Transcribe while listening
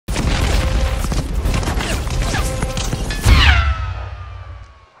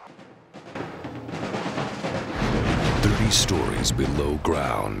below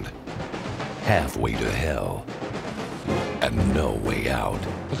ground, halfway to hell, and no way out.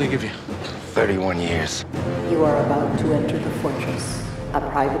 What they give you? 31 years. You are about to enter the Fortress, a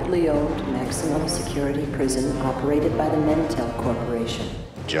privately owned maximum security prison operated by the Mentel Corporation.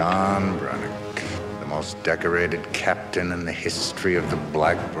 John Brennick, the most decorated captain in the history of the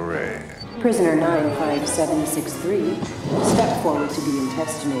Black Beret. Prisoner 95763, step forward to be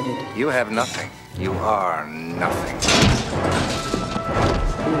intestinated. You have nothing. You are nothing.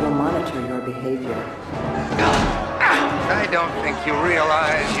 We will monitor your behavior. I don't think you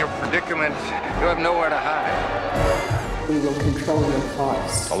realize your predicament. You have nowhere to hide. We will control your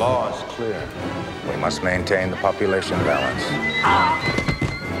thoughts. The law is clear. We must maintain the population balance.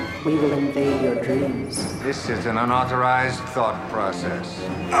 We will invade your dreams. This is an unauthorized thought process.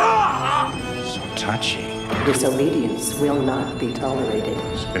 So touchy. Disobedience will not be tolerated.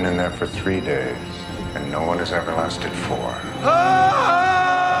 It's been in there for 3 days, and no one has ever lasted 4.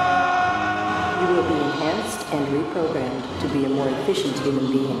 You will be enhanced and reprogrammed to be a more efficient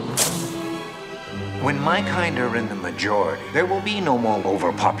human being. When my kind are in the majority, there will be no more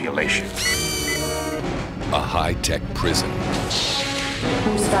overpopulation. A high-tech prison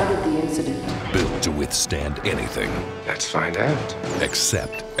Who started the incident? built to withstand anything Let's find out.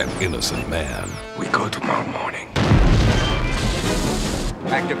 except an innocent man. We go tomorrow morning.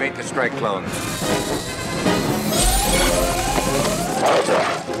 Activate the strike clone.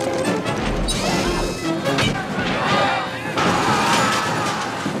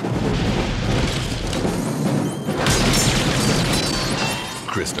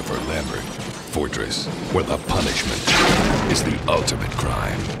 Christopher Lambert, Fortress, where the punishment is the ultimate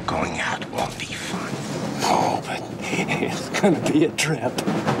crime. Going out won't be fun. Oh, but it's gonna be a trip.